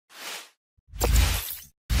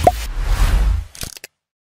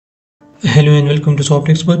Hello and welcome to Soft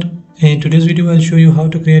Expert. In today's video I'll show you how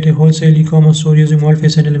to create a wholesale e-commerce store using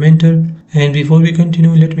WordPress and Elementor. And before we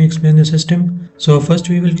continue, let me explain the system. So first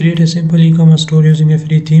we will create a simple e-commerce store using a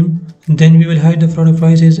free theme. Then we will hide the product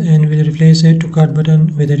prices and will replace add to cart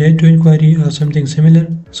button with a add to inquiry or something similar.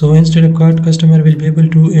 So instead of cart, customer will be able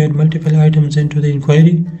to add multiple items into the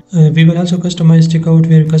inquiry. We will also customize checkout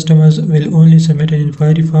where customers will only submit an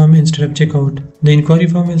inquiry form instead of checkout. The inquiry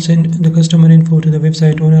form will send the customer info to the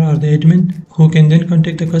website owner or the admin, who can then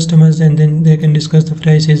contact the customers and then they can discuss the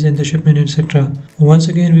prices and the shipment, etc. Once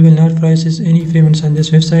again, we will not price any payments on this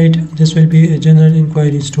website. This will be a general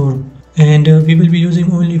inquiry store. And we will be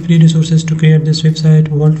using only free resources to create this website.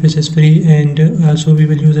 WordPress is free, and also we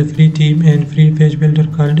will use a free theme and free page builder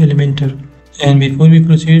called Elementor. And before we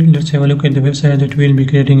proceed, let's have a look at the website that we will be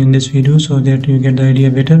creating in this video so that you get the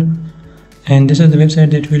idea better. And this is the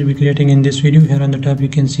website that we will be creating in this video. Here on the top you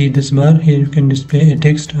can see this bar. Here you can display a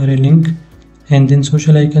text or a link, and then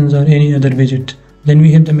social icons or any other widget. Then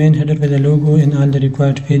we have the main header with a logo and all the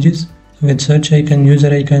required pages with search icon,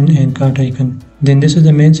 user icon and cart icon. Then this is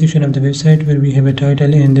the main section of the website where we have a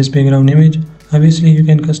title and this background image. Obviously you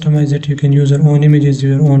can customize it. You can use your own images,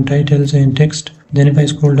 your own titles and text. Then if I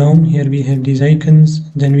scroll down, here we have these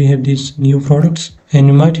icons. Then we have these new products, and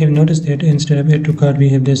you might have noticed that instead of add to cart we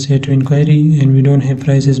have this add to inquiry, and we don't have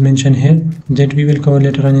prices mentioned here. That we will cover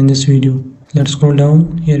later on in this video. Let's scroll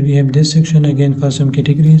down. Here we have this section again for some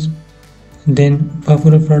categories. Then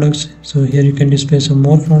popular products, so here you can display some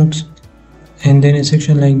more products. And then a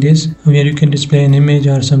section like this where you can display an image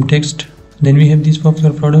or some text. Then we have these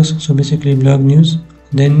popular products, so basically blog news,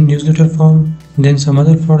 then newsletter form, then some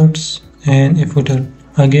other products and a footer.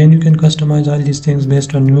 Again, you can customize all these things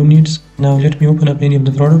based on your needs. Now let me open up any of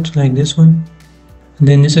the products like this one.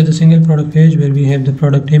 Then this is the single product page where we have the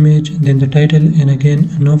product image, then the title, and again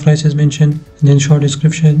no prices mentioned, then short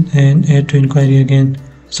description and add to inquiry again.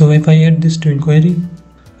 So if I add this to inquiry,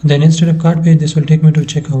 then instead of cart page this will take me to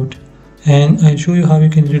checkout. And I'll show you how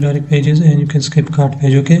you can redirect pages and you can skip cart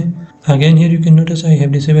page, okay? Again, here you can notice I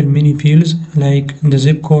have disabled many fields like the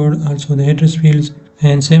zip code, also the address fields,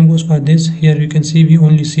 and same goes for this. Here you can see we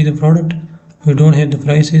only see the product. We don't have the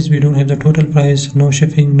prices, we don't have the total price, no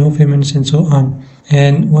shipping, no payments and so on.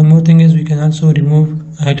 And one more thing is we can also remove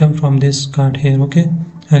item from this cart here, okay?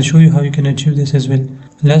 I'll show you how you can achieve this as well.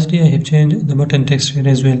 Lastly, I have changed the button text here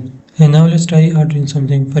as well. And now let's try ordering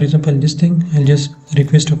something. For example, this thing, I'll just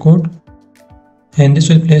request a code. And this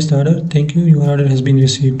will place the order. Thank you, your order has been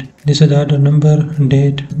received. This is the order number,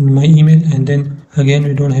 date, my email, and then again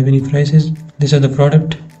we don't have any prices. This is the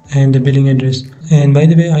product and the billing address. And by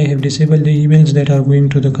the way, I have disabled the emails that are going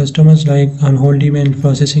to the customers like on hold email,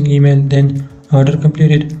 processing email, then order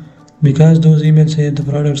completed, because those emails have the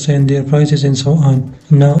products and their prices and so on.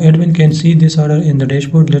 Now admin can see this order in the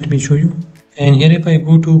dashboard. Let me show you. And here if I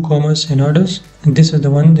go to commerce and orders, this is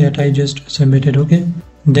the one that I just submitted, okay?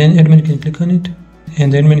 Then admin can click on it,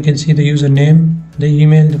 and the admin can see the username, the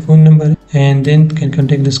email, the phone number, and then can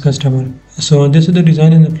contact this customer. So this is the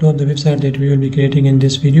design and the flow of the website that we will be creating in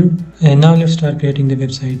this video. And now let's start creating the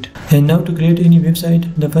website. And now to create any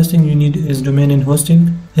website, the first thing you need is domain and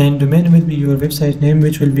hosting. And domain will be your website name,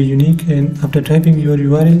 which will be unique, and after typing your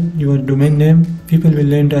URL, your domain name, people will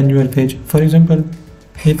land on your page. For example,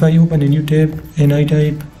 if I open a new tab and I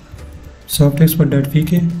type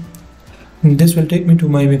softexpert.vk, this will take me to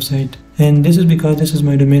my website, and this is because this is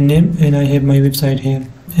my domain name and I have my website here.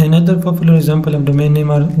 Another popular example of domain name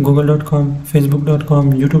are google.com,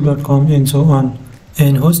 facebook.com, youtube.com and so on.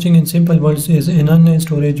 And hosting in simple words is an online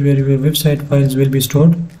storage where your website files will be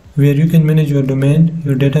stored, where you can manage your domain,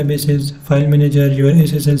 your databases, file manager, your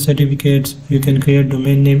SSL certificates, you can create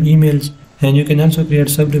domain name emails, and you can also create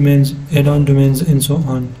subdomains, add-on domains and so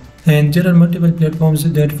on. And there are multiple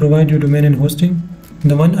platforms that provide you domain and hosting.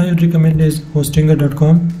 The one I would recommend is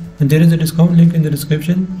hostinger.com, and there is a discount link in the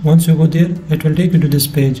description. Once you go there, it will take you to this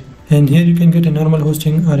page, and here you can get a normal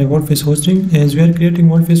hosting or a WordPress hosting, as we are creating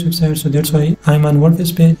WordPress website, so that's why I'm on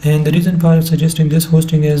WordPress page. And the reason for suggesting this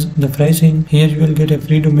hosting is the pricing. Here you will get a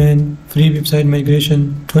free domain, free website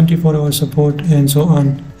migration, 24-hour support and so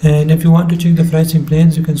on. And if you want to check the pricing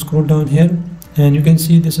plans, you can scroll down here and you can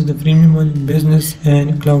see this is the premium one, business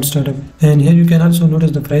and cloud startup. And here you can also notice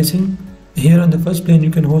the pricing. Here on the first plan you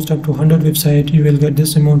can host up to 100 websites. You will get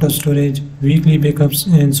this amount of storage, weekly backups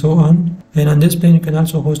and so on. And on this plan you can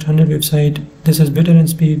also host 100 websites. This is better in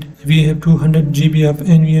speed. We have 200 GB of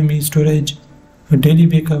NVMe storage, a daily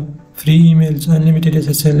backup, free emails, unlimited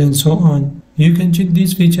SSL and so on. You can check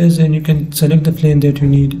these features and you can select the plan that you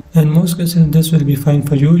need. And most cases this will be fine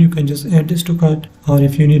for you. You can just add this to cart, or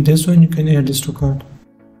if you need this one you can add this to cart.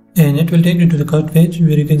 and it will take you to the cart page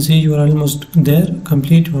where you can see you are almost there.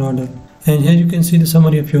 Complete your order, and here you can see the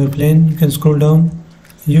summary of your plan. You can scroll down.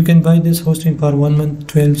 You can buy this hosting for 1 month,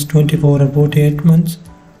 12, 24 or 48 months.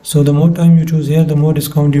 So the more time you choose here, the more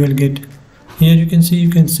discount you will get. Here you can see you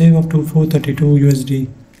can save up to 432 USD,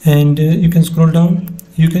 and you can scroll down.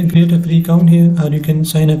 You can create a free account here, or you can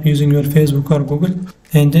sign up using your Facebook or Google,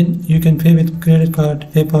 and then you can pay with credit card,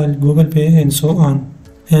 PayPal, Google Pay and so on.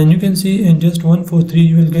 And you can see in just 143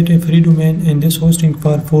 you will get a free domain and this hosting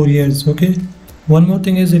for 4 years. Okay. One more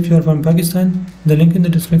thing is, if you are from Pakistan, the link in the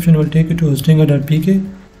description will take you to hostinger.pk,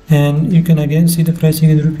 and you can again see the pricing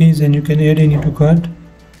in rupees, and you can add any to cart.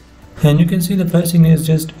 And you can see the pricing is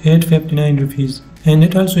just 859 rupees, and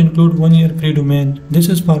it also includes 1 year free domain. This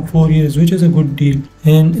is for 4 years, which is a good deal.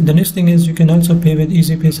 And the next thing is, you can also pay with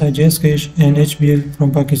EasyPay, JazzCash and HBL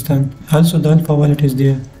from Pakistan. Also the Alpha wallet is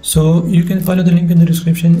there. So you can follow the link in the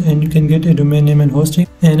description and you can get a domain name and hosting.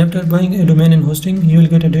 And after buying a domain and hosting, you will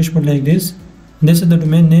get a dashboard like this. This is the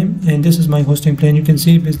domain name and this is my hosting plan. You can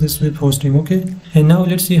see business with hosting. Okay. And now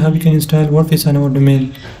let's see how we can install WordPress on our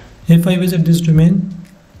domain. If I visit this domain,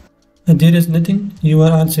 there is nothing. You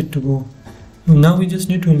are all set to go. Now we just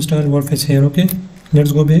need to install WordPress here. Okay,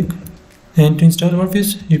 let's go back, and to install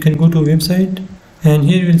WordPress you can go to website, and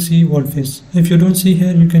here you will see WordPress. If you don't see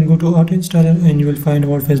here, you can go to auto installer and you will find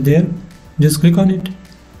WordPress there. Just click on it,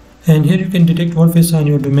 and here you can detect WordPress on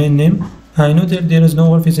your domain name. I know that there is no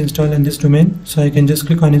WordPress installed in this domain, so I can just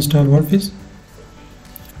click on install WordPress,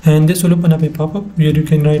 and this will open up a pop-up where you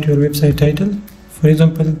can write your website title, for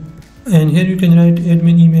example. And here you can write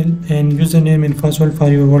admin email and username and password for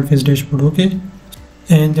your WordPress dashboard. Okay,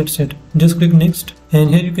 and that's it. Just click next, and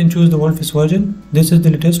here you can choose the WordPress version. This is the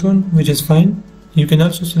latest one, which is fine. You can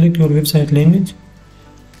also select your website language.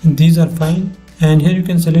 These are fine, and here you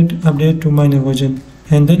can select update to minor version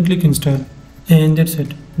and then click install, and that's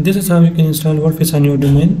it. This is how you can install WordPress on your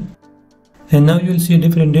domain. And now you will see a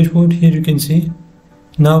different dashboard. Here you can see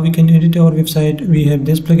now we can edit our website. We have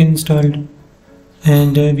this plugin installed,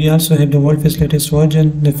 and we also have the WordPress latest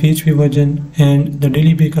version, the PHP version, and the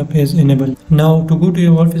daily backup is enabled. Now to go to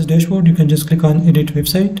your WordPress dashboard, you can just click on edit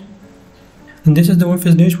website, and this is the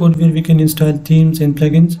WordPress dashboard where we can install themes and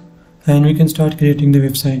plugins, and we can start creating the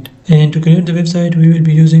website. And to create the website, we will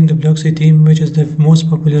be using the blocksy theme, which is the most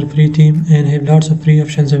popular free theme and have lots of free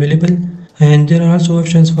options available. And there are also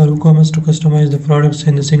options for WooCommerce to customize the products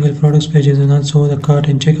and the single products pages, and also the cart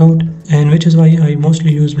and checkout, and which is why I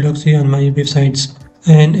mostly use blocksy on my websites.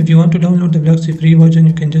 And if you want to download the blocksy free version,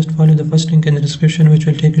 you can just follow the first link in the description, which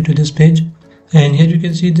will take you to this page. And here you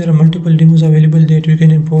can see there are multiple demos available that you can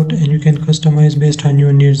import and you can customize based on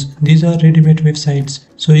your needs. These are ready-made websites,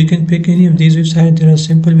 so you can pick any of these websites. There are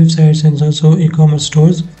simple websites and also e-commerce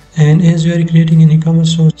stores. And as we are creating an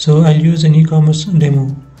e-commerce store, so I'll use an e-commerce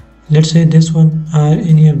demo. Let's say this one or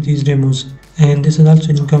any of these demos, and this is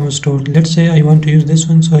also an e-commerce store. Let's say I want to use this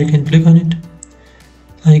one, so I can click on it.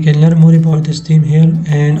 I can learn more about this theme here,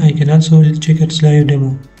 and I can also check its live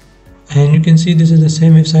demo. And you can see this is the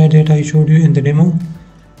same website that I showed you in the demo.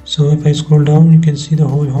 So if I scroll down, you can see the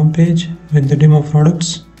whole home page with the demo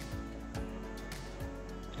products,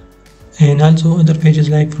 and also other pages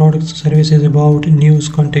like products, services, about, news,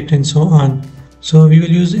 contact and so on. So we will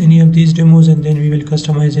use any of these demos and then we will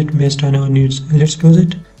customize it based on our needs. Let's close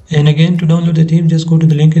it. And again, to download the theme, just go to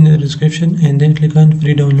the link in the description and then click on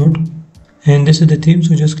free download. And this is the theme,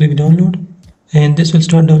 so just click download. And this will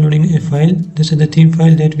start downloading a file. This is the theme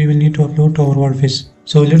file that we will need to upload to our WordPress.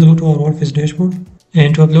 So let's go to our WordPress dashboard.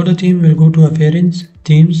 And to upload a theme, we'll go to Appearance,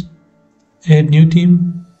 Themes, Add New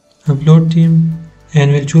Theme, Upload Theme,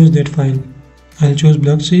 and we'll choose that file. I'll choose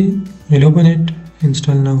blocksy. We'll open it,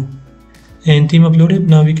 install now. And theme uploaded.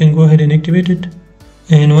 Now we can go ahead and activate it.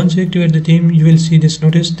 And once you activate the theme, you will see this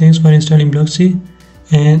notice, thanks for installing blocksy,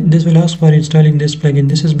 and this will ask for installing this plugin.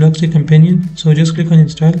 This is blocksy companion, so just click on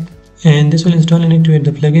install, and this will install and activate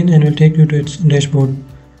the plugin and will take you to its dashboard.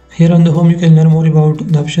 Here on the home you can learn more about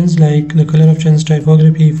the options like the color options,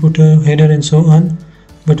 typography, footer, header and so on,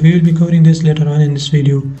 but we will be covering this later on in this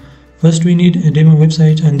video. First we need a demo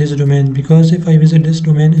website on this domain, because if I visit this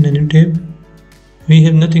domain in a new tab, we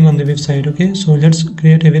have nothing on the website. Okay, so let's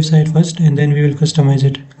create a website first and then we will customize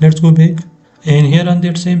it. Let's go back, and here on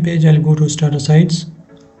that same page I'll go to starter sites,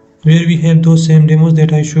 where we have those same demos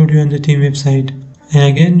that I showed you on the theme website. And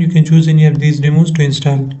again, you can choose any of these demos to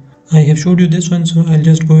install. I have showed you this one, so I'll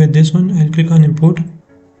just go with this one. I'll click on import,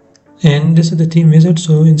 and this is the theme wizard,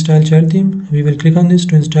 so install child theme. We will click on this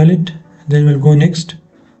to install it, then we'll go next.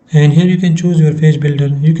 And here you can choose your page builder.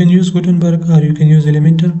 You can use Gutenberg or you can use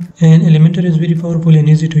Elementor, and Elementor is very powerful and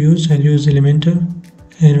easy to use. I'll use Elementor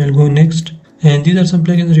and we'll go next. And these are some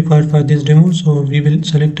plugins required for this demo, so we will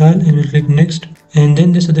select all and we'll click next. And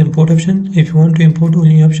then this is the import option. If you want to import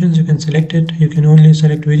only options, you can select it. You can only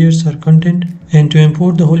select widgets or content, and to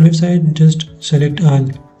import the whole website, just select all.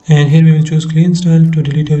 And here we will choose clean install to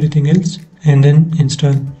delete everything else, and then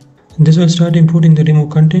install. This will start importing the demo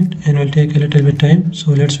content and will take a little bit time,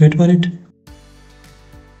 so let's wait for it.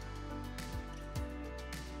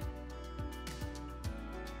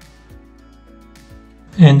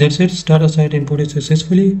 And that's it, starter site imported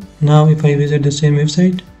successfully. Now if I visit the same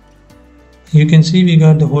website, you can see we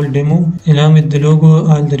got the whole demo along with the logo,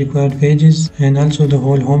 all the required pages, and also the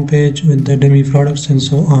whole home page with the dummy products and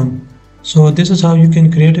so on. So this is how you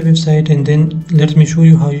can create a website, and then let me show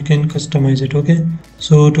you how you can customize it. Okay,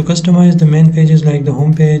 so to customize the main pages like the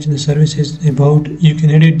home page, the services, about, you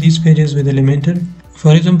can edit these pages with Elementor.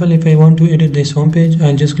 For example, if I want to edit this home page,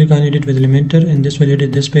 I'll just click on edit with Elementor, and this will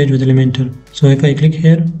edit this page with Elementor. So if I click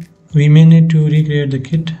here, we may need to recreate the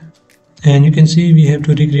kit, and you can see we have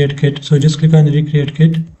to recreate kit. So just click on recreate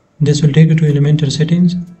kit. This will take you to Elementor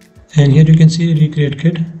settings, and here you can see recreate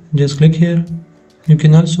kit. Just click here. You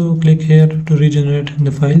can also click here to regenerate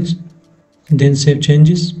the files, then save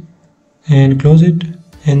changes and close it,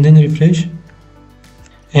 and then refresh.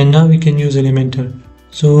 And now we can use Elementor.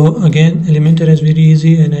 So again, Elementor is very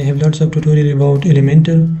easy, and I have lots of tutorial about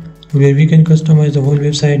Elementor where we can customize the whole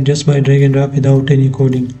website just by drag and drop without any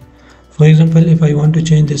coding. For example, if I want to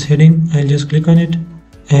change this heading, I'll just click on it,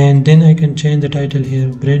 and then I can change the title here,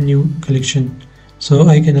 brand new collection. So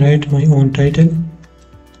I can write my own title,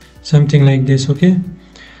 something like this. Okay,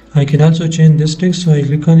 I can also change this text, so I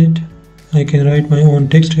click on it. I can write my own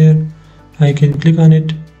text here. I can click on it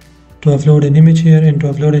to upload an image here, and to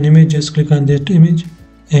upload an image, just click on that image.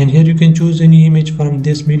 And here you can choose any image from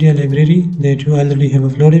this media library that you already have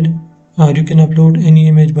uploaded, or you can upload any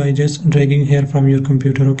image by just dragging here from your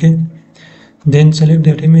computer. Okay, then select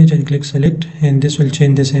that image and click select, and this will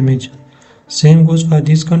change this image. Same goes for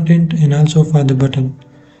this content and also for the button.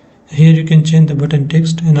 Here you can change the button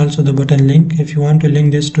text and also the button link. If you want to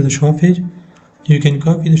link this to the shop page, you can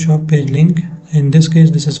copy the shop page link. In this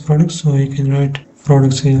case, this is products, so I can write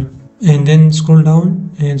products here, and then scroll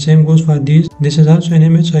down, and same goes for these. This is also an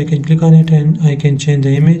image, so I can click on it and I can change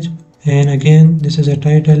the image. And again, this is a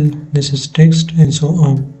title, this is text, and so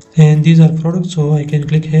on. And these are products, so I can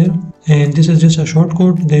click here, and this is just a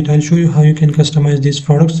shortcode that I'll show you how you can customize these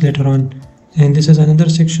products later on. And this is another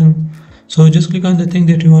section. So just click on the thing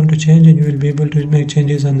that you want to change, and you will be able to make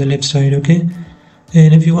changes on the left side. Okay,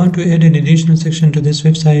 and if you want to add an additional section to this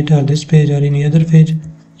website or this page or any other page,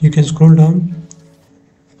 you can scroll down,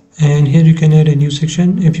 and here you can add a new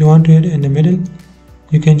section. If you want to add in the middle,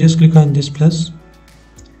 you can just click on this plus,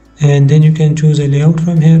 and then you can choose a layout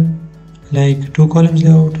from here, like 2 columns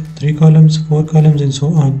layout, 3 columns, 4 columns, and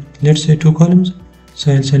so on. Let's say 2 columns,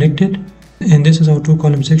 so I'll select it, and this is our 2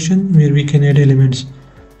 column section where we can add elements.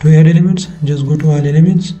 To add elements, just go to all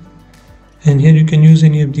elements, and here you can use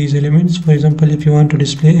any of these elements. For example, if you want to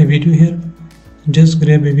display a video here, just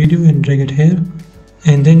grab a video and drag it here,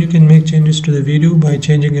 and then you can make changes to the video by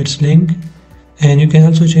changing its length. And you can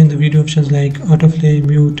also change the video options like autoplay,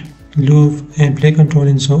 mute, loop, and play control,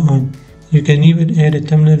 and so on. You can even add a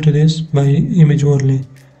thumbnail to this by image overlay.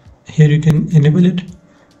 Here you can enable it,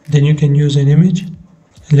 then you can use an image,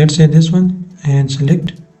 let's say this one, and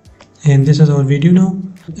select, and this is our video now.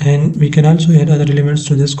 And we can also add other elements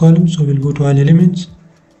to this column, so we'll go to all elements,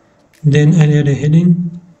 then I'll add a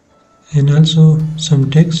heading and also some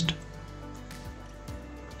text,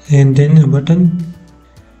 and then a button.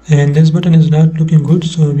 And this button is not looking good,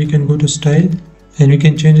 so we can go to style, and we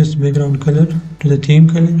can change its background color to the theme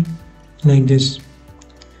color like this.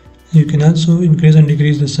 You can also increase and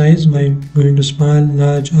decrease the size by going to small,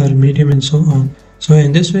 large, or medium, and so on. So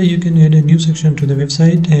in this way you can add a new section to the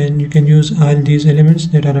website, and you can use all these elements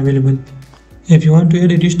that are available. If you want to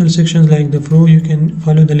add additional sections like the Pro, you can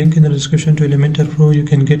follow the link in the description to Elementor Pro. You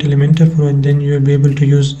can get Elementor Pro, and then you will be able to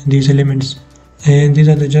use these elements. And these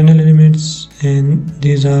are the general elements, and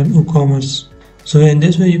these are WooCommerce. So in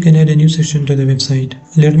this way you can add a new section to the website.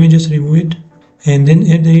 Let me just remove it, and then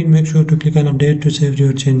at the end make sure to click on update to save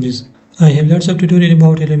your changes. I have lots of tutorial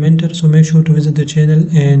about Elementor, so make sure to visit the channel,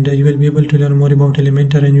 and you will be able to learn more about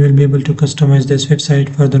Elementor, and you will be able to customize this website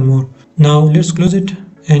furthermore. Now let's close it,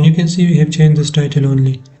 and you can see we have changed this title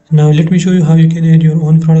only. Now let me show you how you can add your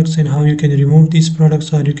own products and how you can remove these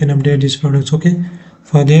products, or you can update these products. Okay,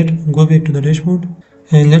 for that go back to the dashboard,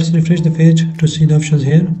 and let's refresh the page to see the options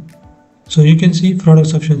here. So you can see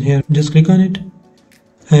products option here, just click on it,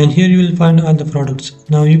 and here you will find all the products.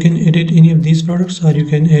 Now you can edit any of these products, or you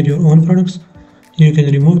can add your own products. You can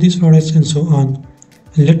remove these products, and so on.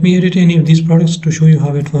 Let me edit any of these products to show you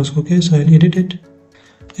how it works. Okay, so I'll edit it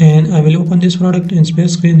and I will open this product in spare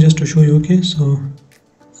screen just to show you. Okay,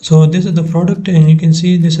 so this is the product, and you can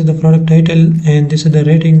see this is the product title, and this is the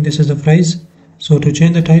rating, this is the price. So to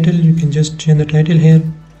change the title, you can just change the title here.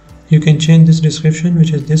 You can change this description,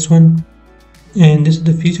 which is this one, and this is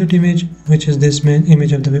the featured image, which is this main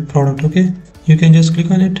image of the product. Okay, you can just click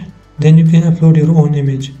on it, then you can upload your own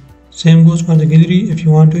image. Same goes for the gallery. If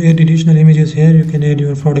you want to add additional images here, you can add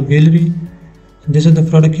your product gallery. This is the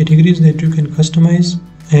product categories that you can customize,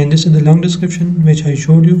 and this is the long description which I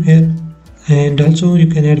showed you here. And also you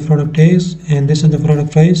can add product tags, and this is the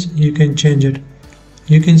product price. You can change it.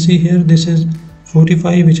 You can see here this is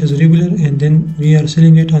 45, which is regular, and then we are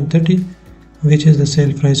selling it on 30, which is the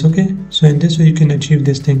sale price. Okay, so in this way you can achieve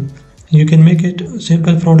this thing. You can make it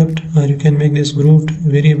simple product, or you can make this grouped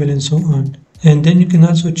variable and so on. And then you can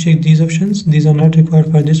also check these options. These are not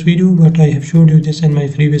required for this video, but I have showed you this in my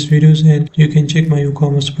previous videos, and you can check my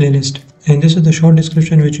WooCommerce playlist. And this is the short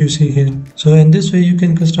description which you see here. So in this way you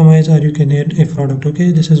can customize, or you can add a product.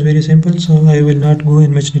 Okay, this is very simple, so I will not go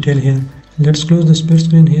in much detail here. Let's close the split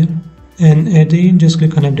screen here, and at the end just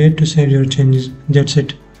click on update to save your changes. That's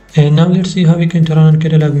it. And now let's see how we can turn on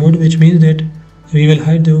catalog mode, which means that we will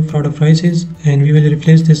hide the product prices and we will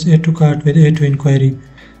replace this add to cart with add to inquiry.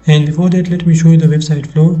 And before that, let me show you the website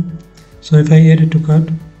flow. So if I add it to cart,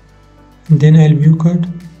 then I'll view cart.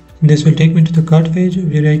 This will take me to the cart page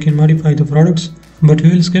where I can modify the products, but we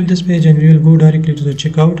will skip this page and we will go directly to the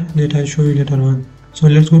checkout that I'll show you later on. So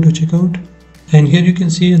let's go to checkout, and here you can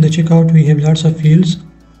see in the checkout we have lots of fields,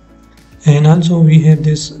 and also we have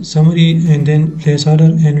this summary and then place order,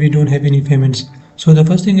 and we don't have any payments. So the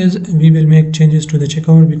first thing is we will make changes to the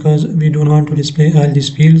checkout because we don't want to display all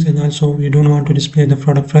these fields, and also we don't want to display the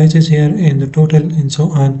product prices here and the total and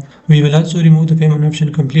so on. We will also remove the payment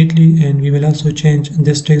option completely, and we will also change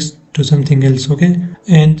this text to something else. Okay,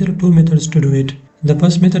 and there are two methods to do it. The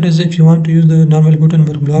first method is if you want to use the normal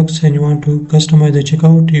Gutenberg blocks and you want to customize the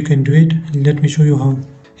checkout, you can do it. Let me show you how.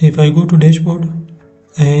 If I go to dashboard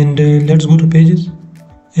and let's go to pages,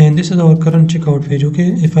 and this is our current checkout page.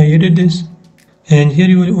 Okay, if I edit this, and here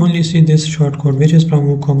you will only see this shortcode which is from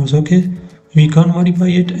WooCommerce. Okay, we can't modify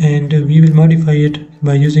it, and we will modify it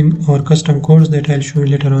by using our custom codes that I'll show you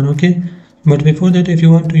later on. Okay, but before that, if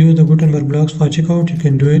you want to use the Gutenberg blocks for checkout, you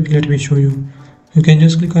can do it. Let me show you. You can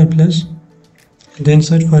just click on plus, then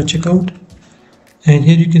search for checkout, and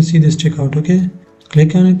here you can see this checkout. Okay,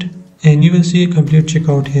 click on it and you will see a complete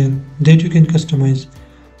checkout here that you can customize.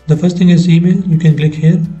 The first thing is email. You can click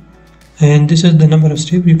here, and this is the number of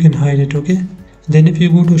steps. You can hide it. Okay, then if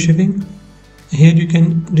you go to shipping, here you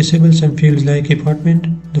can disable some fields like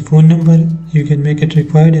apartment, the phone number. You can make it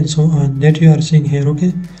required and so on that you are seeing here.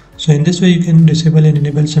 Okay, so in this way you can disable and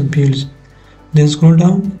enable some fields. Then scroll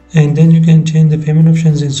down, and then you can change the payment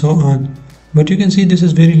options and so on. But you can see this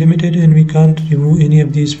is very limited, and we can't remove any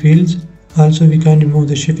of these fields. Also we can't remove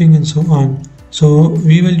the shipping and so on. So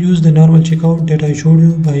we will use the normal checkout that I showed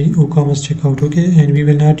you by WooCommerce checkout. Okay, and we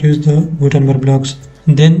will not use the Gutenberg blocks.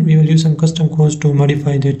 Then we will use some custom codes to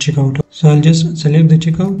modify that checkout. So I'll just select the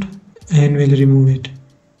checkout and we'll remove it.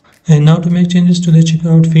 And now to make changes to the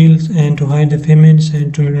checkout fields and to hide the payments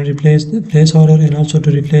and to replace the place order and also to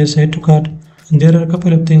replace add to cart, there are a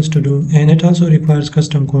couple of things to do, and it also requires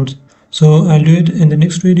custom codes. So I'll do it in the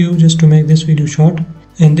next video just to make this video short.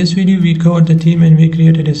 In this video we covered the theme and we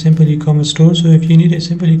created a simple e-commerce store. So if you need a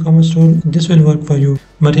simple e-commerce store, this will work for you.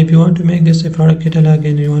 But if you want to make this a product catalog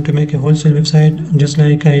and you want to make a wholesale website just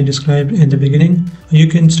like I described in the beginning, you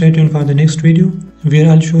can stay tuned for the next video where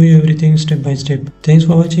I'll show you everything step by step. Thanks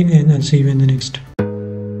for watching, and I'll see you in the next.